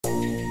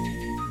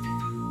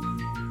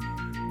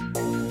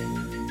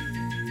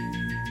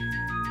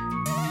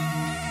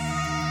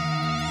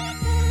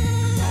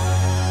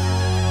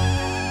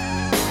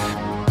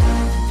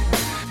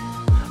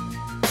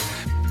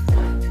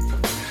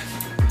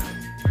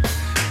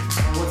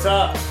What's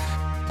up?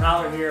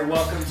 Tyler here.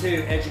 Welcome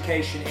to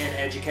Education in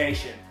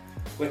Education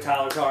with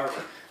Tyler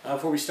Tarver.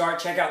 Before we start,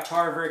 check out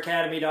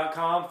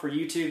tarveracademy.com for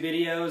YouTube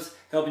videos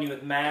helping you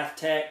with math,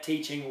 tech,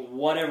 teaching,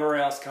 whatever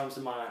else comes to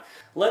mind.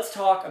 Let's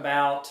talk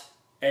about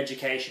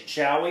education,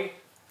 shall we?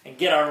 And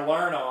get our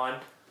learn on.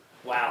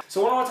 Wow.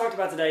 So what I want to talk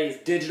about today is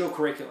digital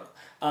curriculum.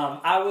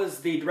 I was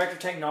the Director of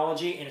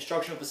Technology and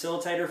Instructional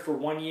Facilitator for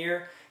 1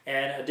 year in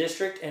a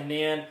district, and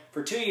then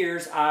for 2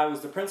 years I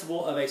was the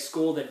principal of a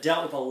school that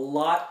dealt with a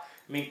lot,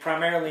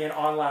 primarily in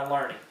online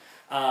learning.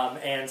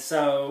 And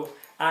so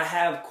I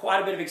have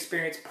quite a bit of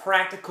experience,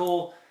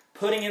 practical,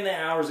 putting in the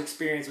hours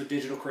experience with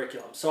digital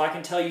curriculum. So I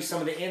can tell you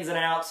some of the ins and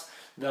outs,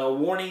 the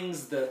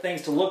warnings, the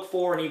things to look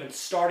for, and even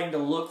starting to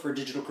look for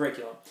digital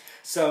curriculum.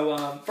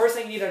 So first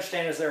thing you need to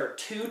understand is there are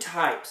two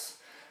types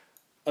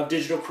of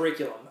digital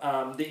curriculum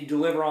that you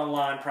deliver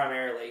online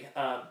primarily.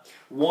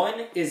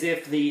 One is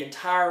if the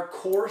entire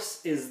course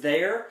is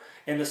there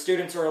and the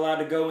students are allowed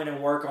to go in and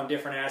work on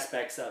different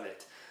aspects of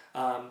it.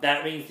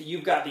 That means that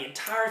you've got the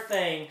entire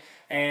thing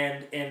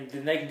and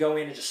then they can go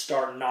in and just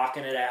start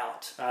knocking it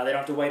out. They don't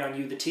have to wait on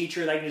you, the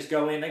teacher. They can just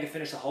go in, they can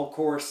finish the whole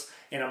course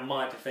in a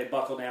month if they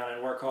buckle down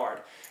and work hard.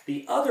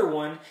 The other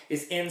one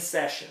is in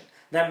session.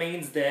 That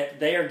means that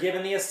they are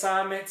given the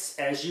assignments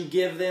as you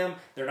give them.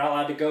 They're not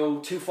allowed to go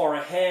too far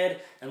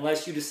ahead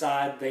unless you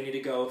decide they need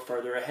to go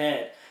further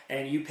ahead.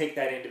 And you pick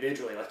that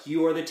individually. Like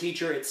you are the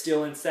teacher, it's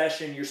still in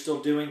session, you're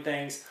still doing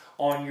things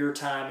on your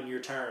time and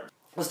your terms.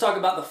 Let's talk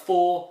about the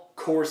full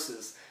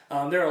courses.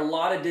 There are a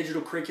lot of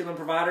digital curriculum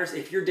providers.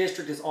 If your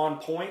district is on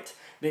point,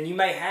 then you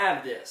may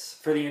have this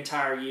for the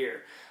entire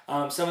year.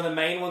 Some of the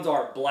main ones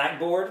are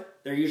Blackboard.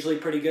 They're usually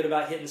pretty good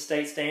about hitting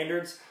state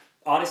standards.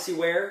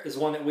 OdysseyWare is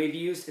one that we've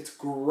used. It's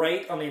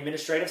great on the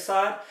administrative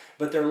side,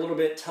 but they're a little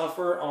bit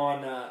tougher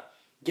on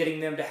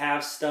getting them to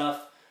have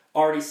stuff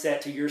already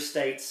set to your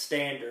state's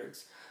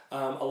standards.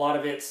 A lot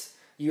of it's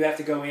you have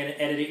to go in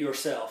and edit it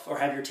yourself or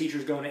have your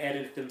teachers go in and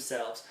edit it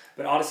themselves.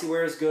 But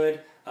OdysseyWare is good.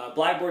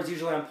 Blackboard's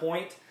usually on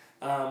point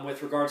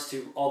with regards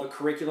to all the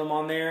curriculum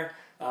on there.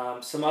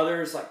 Some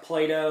others like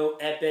Play-Doh,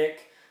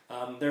 Epic.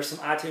 There's some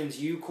iTunes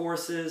U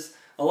courses.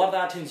 A lot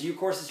of the iTunes U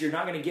courses, you're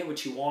not going to get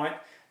what you want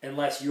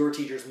unless your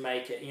teachers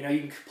make it. You know, you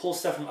can pull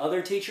stuff from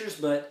other teachers,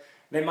 but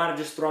they might have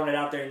just thrown it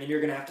out there, and then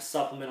you're going to have to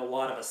supplement a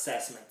lot of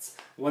assessments.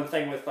 One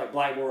thing with like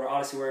Blackboard or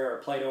OdysseyWare or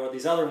Play-Doh or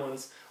these other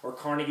ones, or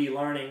Carnegie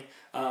Learning,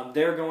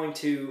 they're going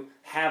to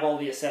have all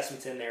the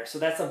assessments in there. So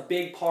that's a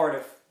big part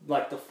of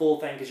like the full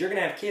thing, because you're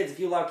going to have kids, if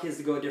you allow kids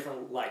to go at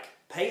different like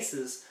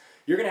paces,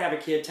 you're going to have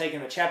a kid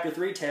taking a Chapter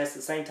 3 test at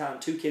the same time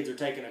 2 kids are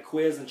taking a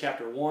quiz in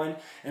Chapter 1,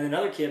 and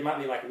another kid might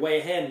be like way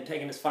ahead and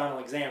taking his final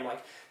exam.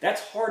 Like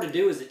that's hard to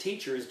do as a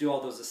teacher, is do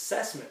all those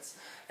assessments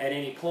at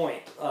any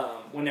point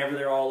whenever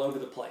they're all over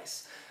the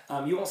place.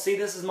 You won't see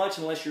this as much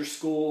unless your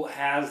school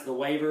has the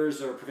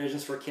waivers or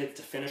provisions for kids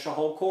to finish a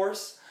whole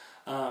course.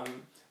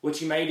 What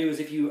you may do is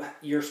if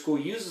your school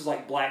uses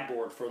like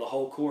Blackboard for the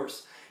whole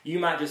course, you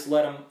might just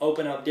let them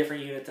open up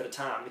different units at a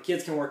time. The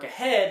kids can work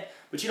ahead,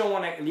 but you don't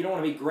want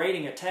to be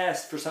grading a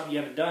test for something you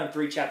haven't done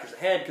 3 chapters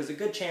ahead, because a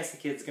good chance the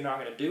kids are not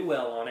going to do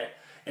well on it,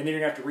 and then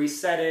you're going to have to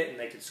reset it, and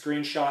they could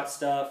screenshot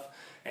stuff,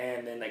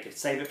 and then they could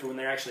save it for when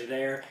they're actually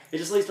there. It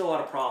just leads to a lot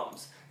of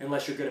problems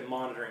unless you're good at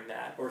monitoring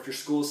that, or if your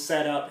school's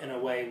set up in a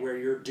way where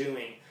you're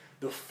doing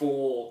the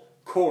full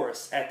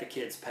course at the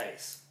kids'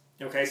 pace.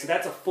 Okay, so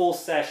that's a full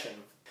session.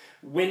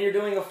 When you're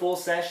doing a full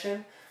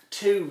session,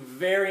 2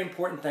 very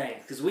important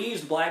things, because we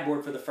used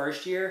Blackboard for the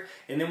first year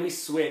and then we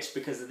switched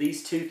because of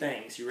these 2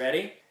 things. You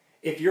ready?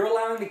 If you're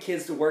allowing the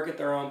kids to work at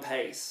their own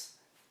pace,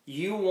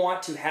 you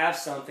want to have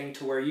something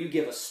to where you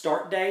give a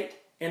start date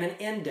and an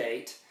end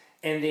date,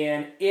 and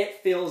then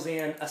it fills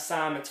in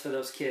assignments for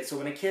those kids. So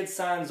when a kid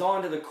signs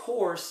on to the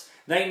course,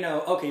 they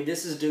know, okay,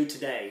 this is due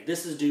today,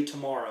 this is due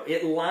tomorrow.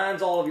 It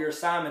lines all of your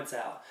assignments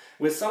out.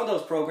 With some of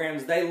those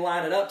programs, they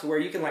line it up to where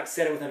you can like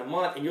set it within a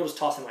month and you'll just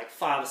toss in like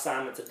 5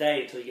 assignments a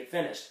day until you get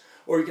finished.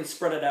 Or you can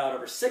spread it out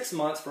over 6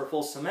 months for a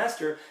full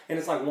semester and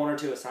it's like 1 or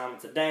 2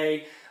 assignments a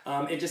day.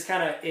 It just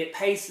it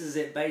paces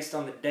it based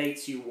on the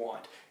dates you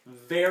want.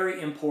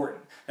 Very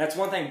important. That's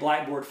one thing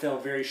Blackboard fell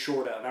very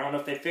short of. I don't know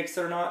if they fixed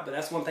it or not, but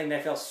that's one thing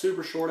they fell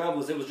super short of,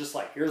 was it was just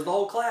like, here's the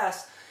whole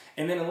class.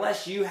 And then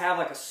unless you have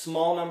like a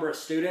small number of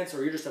students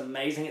or you're just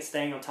amazing at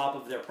staying on top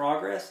of their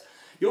progress,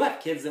 you'll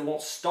have kids that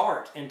won't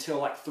start until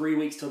like 3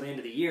 weeks till the end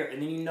of the year,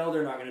 and then you know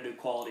they're not going to do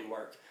quality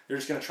work. They're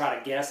just going to try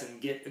to guess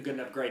and get a good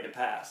enough grade to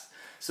pass.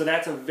 So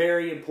that's a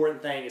very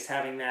important thing, is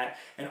having that.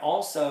 And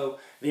also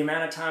the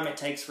amount of time it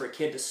takes for a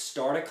kid to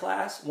start a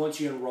class once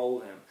you enroll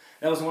them.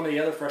 That was one of the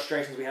other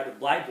frustrations we had with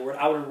Blackboard.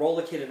 I would enroll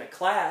a kid in a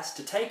class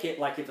to take it,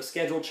 like if a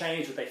schedule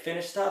changed or they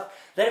finished stuff,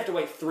 they'd have to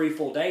wait 3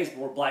 full days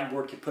before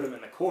Blackboard could put them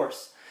in the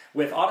course.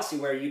 With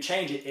OdysseyWare, you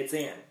change it, it's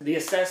in. The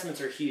assessments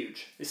are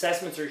huge. The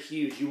assessments are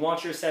huge. You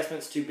want your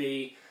assessments to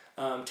be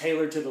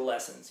tailored to the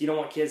lessons. You don't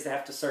want kids to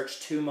have to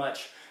search too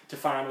much to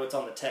find what's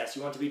on the test.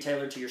 You want it to be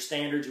tailored to your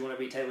standards. You want it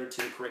to be tailored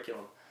to the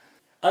curriculum.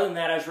 Other than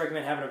that, I just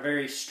recommend having a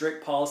very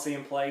strict policy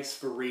in place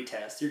for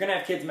retests. You're going to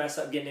have kids mess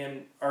up getting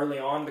in early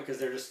on because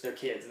they're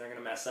kids and they're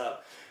going to mess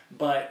up.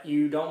 But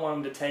you don't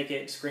want them to take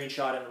it,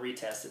 screenshot it, and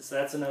retest it. So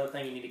that's another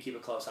thing you need to keep a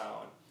close eye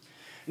on.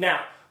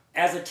 Now,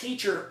 as a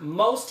teacher,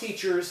 most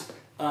teachers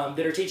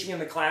that are teaching in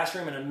the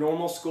classroom in a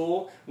normal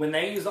school, when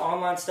they use the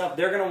online stuff,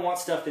 they're going to want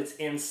stuff that's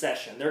in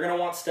session. They're going to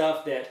want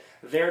stuff that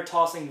they're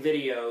tossing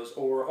videos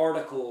or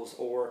articles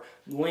or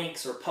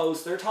links or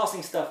posts. They're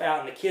tossing stuff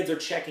out and the kids are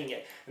checking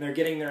it and they're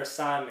getting their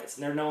assignments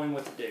and they're knowing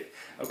what to do.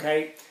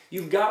 Okay?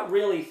 You've got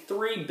really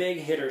 3 big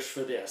hitters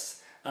for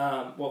this.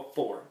 Well,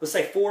 4. Let's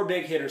say 4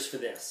 big hitters for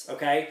this.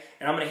 Okay?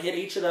 And I'm going to hit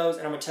each of those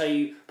and I'm going to tell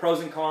you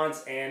pros and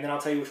cons, and then I'll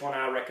tell you which one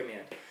I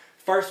recommend.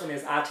 First one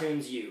is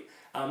iTunes U.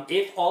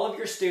 If all of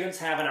your students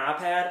have an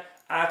iPad,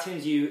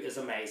 iTunes U is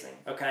amazing,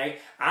 okay?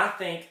 I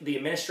think the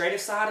administrative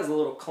side is a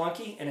little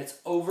clunky and it's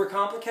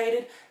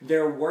overcomplicated.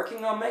 They're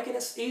working on making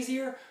it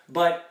easier,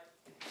 but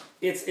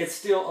it's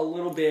still a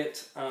little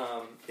bit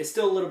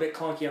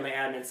clunky on the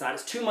admin side.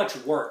 It's too much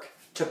work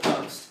to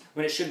post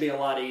when it should be a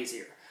lot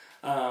easier.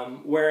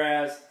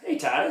 Whereas, hey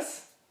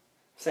Titus,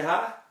 say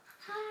hi.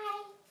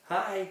 Hi.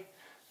 Hi.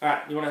 All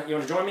right, you want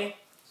to join me?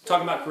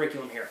 Talking about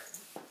curriculum here.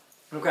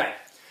 Okay.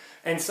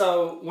 And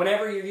so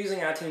whenever you're using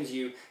iTunes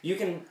U, you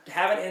can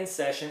have it in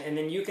session and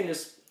then you can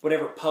just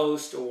whatever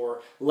post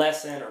or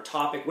lesson or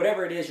topic,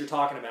 whatever it is you're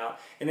talking about,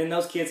 and then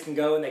those kids can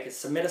go and they can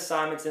submit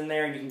assignments in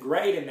there and you can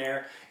grade in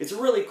there. It's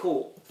really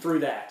cool through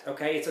that,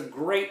 okay? It's a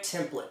great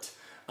template.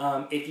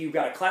 If you've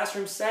got a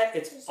classroom set,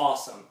 it's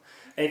awesome.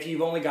 If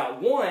you've only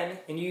got one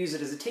and you use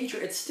it as a teacher,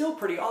 it's still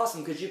pretty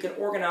awesome because you can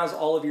organize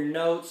all of your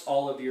notes,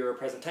 all of your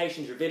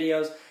presentations, your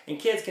videos, and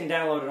kids can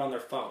download it on their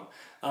phone.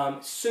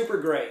 Super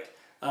great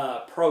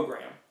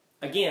program.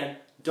 Again,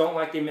 don't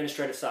like the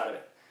administrative side of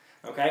it.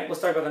 Okay, let's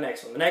talk about the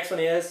next one. The next one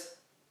is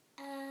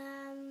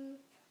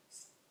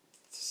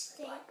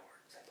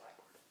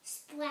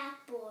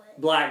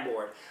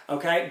Blackboard.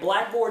 Okay,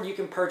 Blackboard you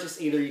can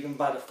purchase either you can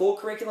buy the full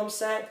curriculum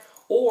set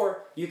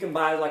or you can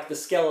buy like the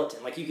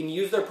skeleton. Like you can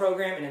use their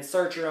program and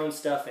insert your own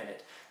stuff in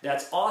it.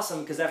 That's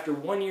awesome because after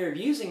 1 year of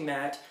using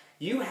that,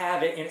 you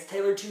have it and it's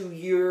tailored to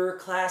your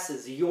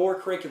classes, your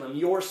curriculum,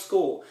 your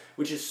school,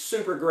 which is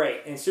super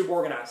great and super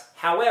organized.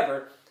 However,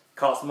 it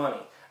costs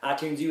money.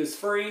 iTunes U is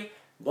free,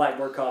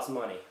 Blackboard costs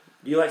money.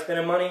 Do you like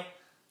spending money?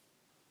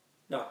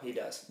 No, he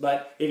does.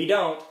 But if you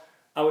don't,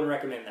 I wouldn't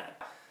recommend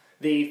that.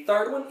 The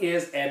third one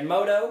is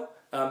Edmodo.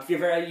 If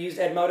you've ever used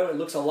Edmodo, it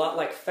looks a lot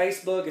like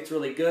Facebook. It's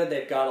really good.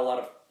 They've got a lot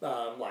of,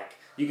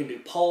 you can do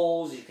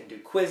polls, you can do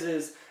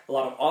quizzes, a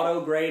lot of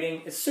auto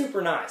grading. It's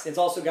super nice. It's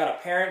also got a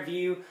parent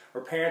view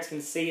where parents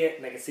can see it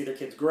and they can see their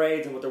kids'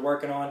 grades and what they're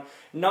working on.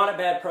 Not a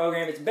bad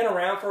program. It's been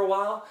around for a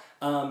while.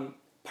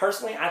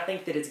 Personally, I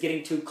think that it's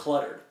getting too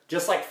cluttered.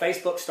 Just like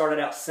Facebook started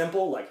out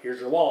simple, like here's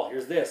your wall,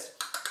 here's this.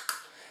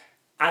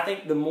 I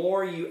think the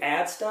more you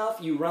add stuff,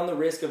 you run the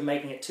risk of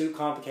making it too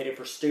complicated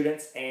for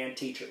students and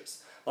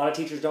teachers. A lot of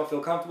teachers don't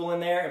feel comfortable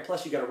in there, and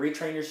plus you got to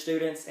retrain your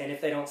students, and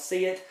if they don't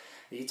see it,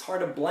 it's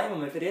hard to blame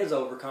them if it is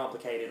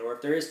overcomplicated or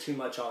if there is too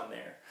much on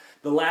there.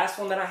 The last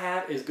one that I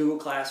have is Google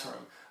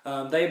Classroom.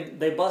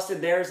 They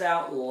busted theirs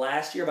out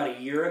last year, about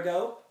a year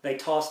ago. They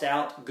tossed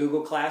out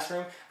Google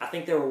Classroom. I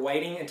think they were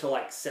waiting until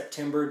like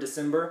September,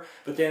 December,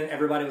 but then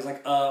everybody was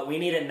like, we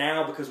need it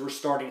now because we're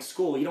starting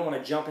school. You don't want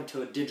to jump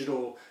into a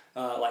digital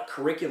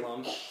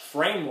curriculum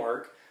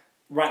framework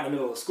right in the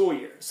middle of the school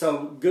year.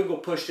 So Google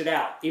pushed it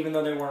out, even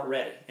though they weren't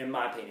ready, in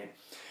my opinion.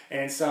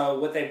 And so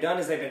what they've done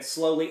is they've been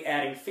slowly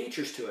adding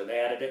features to it. They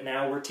added it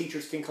now where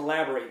teachers can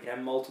collaborate. You can have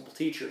multiple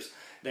teachers.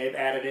 They've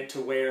added it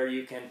to where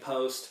you can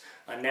post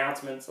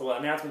announcements. Well,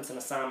 announcements and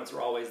assignments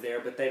are always there,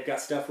 but they've got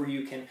stuff where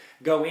you can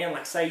go in,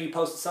 like say you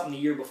posted something the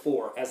year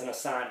before as an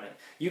assignment.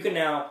 You can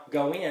now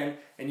go in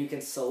and you can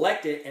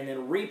select it and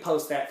then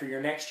repost that for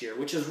your next year,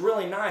 which is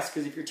really nice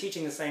because if you're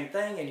teaching the same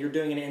thing and you're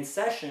doing it in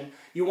session,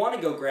 you want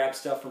to go grab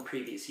stuff from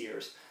previous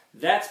years.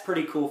 That's a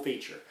pretty cool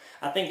feature.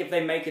 I think if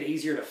they make it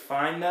easier to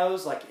find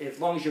those, like as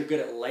long as you're good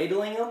at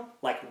labeling them,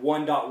 like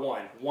 1.1,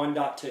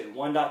 1.2,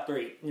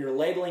 1.3, and you're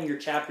labeling your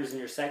chapters and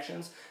your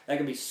sections, that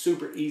can be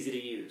super easy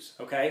to use,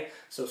 okay?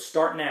 So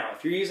start now.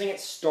 If you're using it,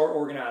 start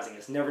organizing.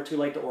 It's never too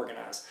late to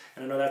organize.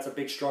 And I know that's a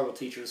big struggle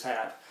teachers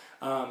have.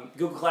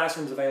 Google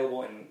Classroom is available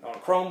on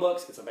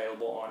Chromebooks. It's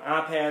available on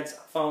iPads,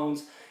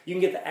 phones. You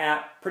can get the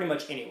app pretty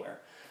much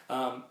anywhere.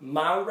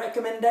 My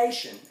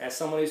recommendation, as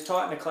someone who's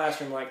taught in a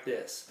classroom like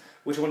this,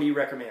 which one do you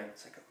recommend?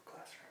 It's like Google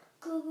Classroom.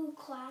 Google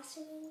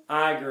Classroom.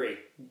 I agree,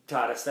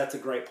 Titus. That's a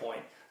great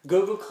point.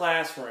 Google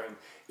Classroom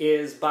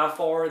is by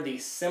far the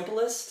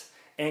simplest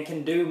and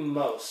can do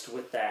most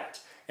with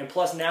that. And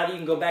plus, now that you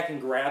can go back and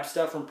grab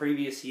stuff from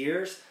previous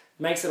years,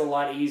 makes it a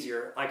lot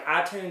easier. Like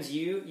iTunes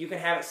U, you can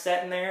have it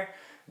set in there,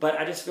 but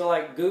I just feel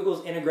like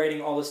Google's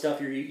integrating all the stuff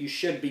you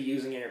should be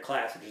using in your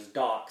class, which is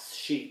docs,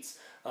 sheets,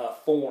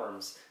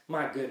 forms.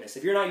 My goodness,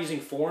 if you're not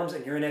using forms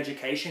and you're in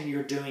education,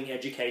 you're doing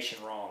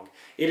education wrong.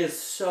 It is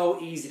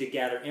so easy to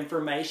gather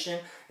information.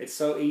 It's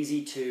so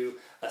easy to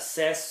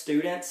assess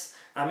students.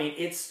 I mean,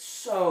 it's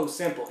so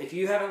simple. If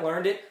you haven't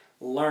learned it,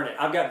 learn it.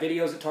 I've got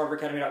videos at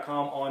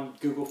tarveracademy.com on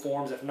Google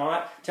Forms. If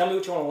not, tell me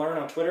what you want to learn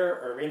on Twitter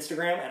or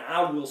Instagram, and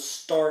I will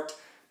start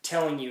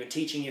telling you and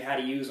teaching you how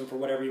to use them for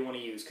whatever you want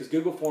to use, because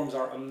Google Forms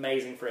are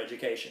amazing for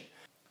education.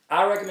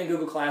 I recommend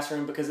Google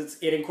Classroom because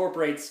it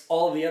incorporates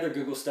all of the other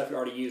Google stuff you're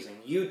already using.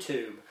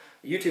 YouTube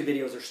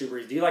videos are super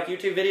easy. Do you like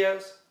YouTube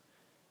videos?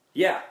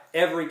 Yeah,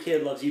 every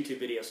kid loves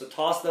YouTube videos, so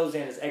toss those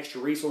in as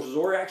extra resources,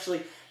 or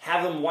actually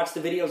have them watch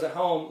the videos at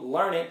home,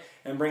 learn it,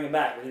 and bring it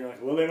back. And you're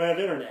like, well, they don't have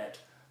internet.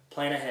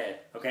 Plan ahead,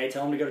 okay?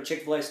 Tell them to go to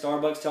Chick-fil-A,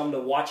 Starbucks, tell them to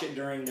watch it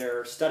during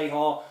their study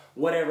hall,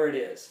 whatever it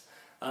is.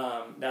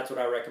 That's what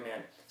I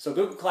recommend. So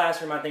Google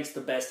Classroom, I think, is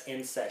the best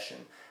in session.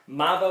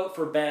 My vote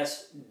for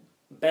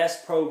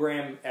best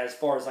program as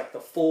far as like the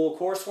full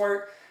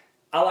coursework,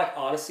 I like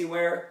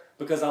Odysseyware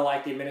because I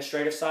like the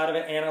administrative side of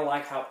it, and I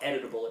like how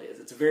editable it is.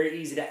 It's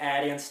very easy to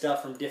add in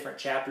stuff from different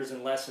chapters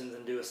and lessons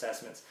and do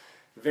assessments.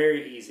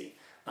 Very easy.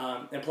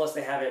 And plus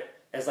they have it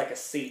as like a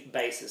seat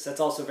basis. That's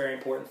also very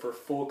important for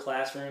full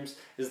classrooms,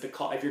 is the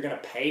cost. If you're going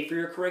to pay for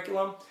your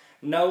curriculum,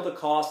 know the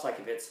cost. Like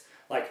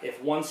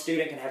if one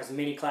student can have as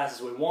many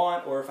classes as we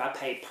want, or if I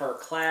pay per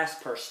class,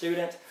 per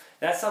student,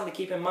 that's something to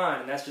keep in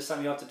mind, and that's just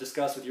something you have to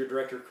discuss with your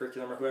director of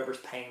curriculum or whoever's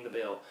paying the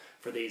bill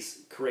for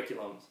these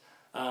curriculums.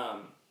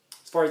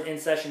 As far as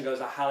in-session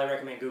goes, I highly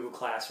recommend Google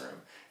Classroom.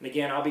 And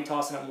again, I'll be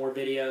tossing up more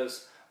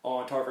videos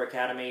on Tarver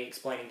Academy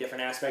explaining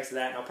different aspects of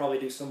that, and I'll probably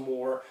do some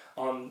more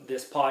on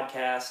this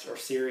podcast or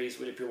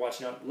series if you're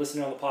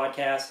listening on the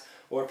podcast,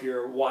 or if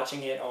you're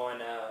watching it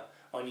on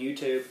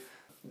YouTube,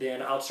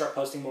 then I'll start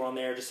posting more on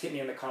there. Just hit me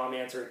in the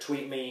comments or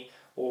tweet me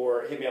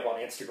or hit me up on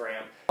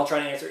Instagram. I'll try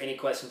to answer any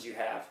questions you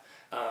have.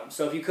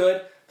 So if you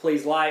could,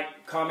 please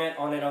comment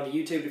on it on the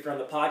YouTube. If you're on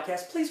the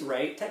podcast, please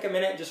rate. Take a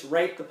minute, just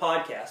rate the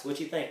podcast. What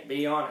you think?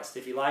 Be honest.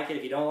 If you like it,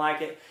 if you don't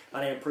like it,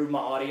 I need to improve my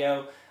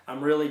audio.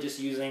 I'm really just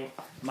using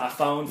my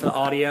phone for the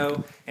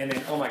audio. And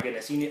then, oh my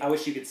goodness, I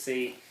wish you could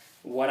see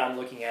what I'm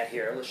looking at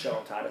here. Let's show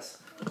them,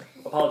 Titus.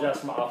 Apologize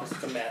for my office,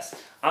 it's a mess.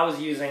 I was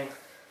using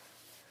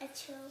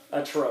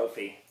a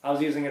trophy. I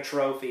was using a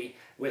trophy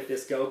with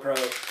this GoPro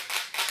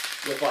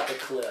with like a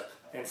clip.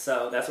 And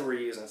so that's what we're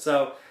using.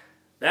 So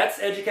that's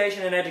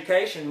Education and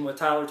Education with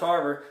Tyler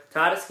Tarver.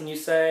 Titus, can you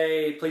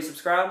say please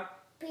subscribe?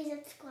 Please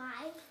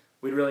subscribe.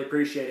 We'd really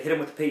appreciate it. Hit him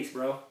with the peace,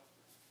 bro.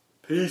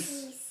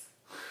 Peace. Peace.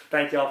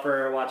 Thank y'all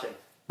for watching.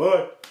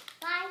 Bye.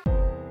 Bye.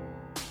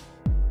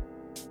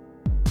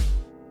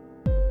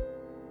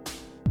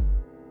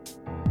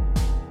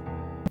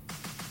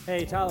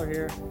 Hey, Tyler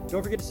here.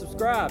 Don't forget to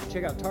subscribe.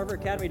 Check out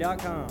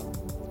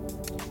tarveracademy.com.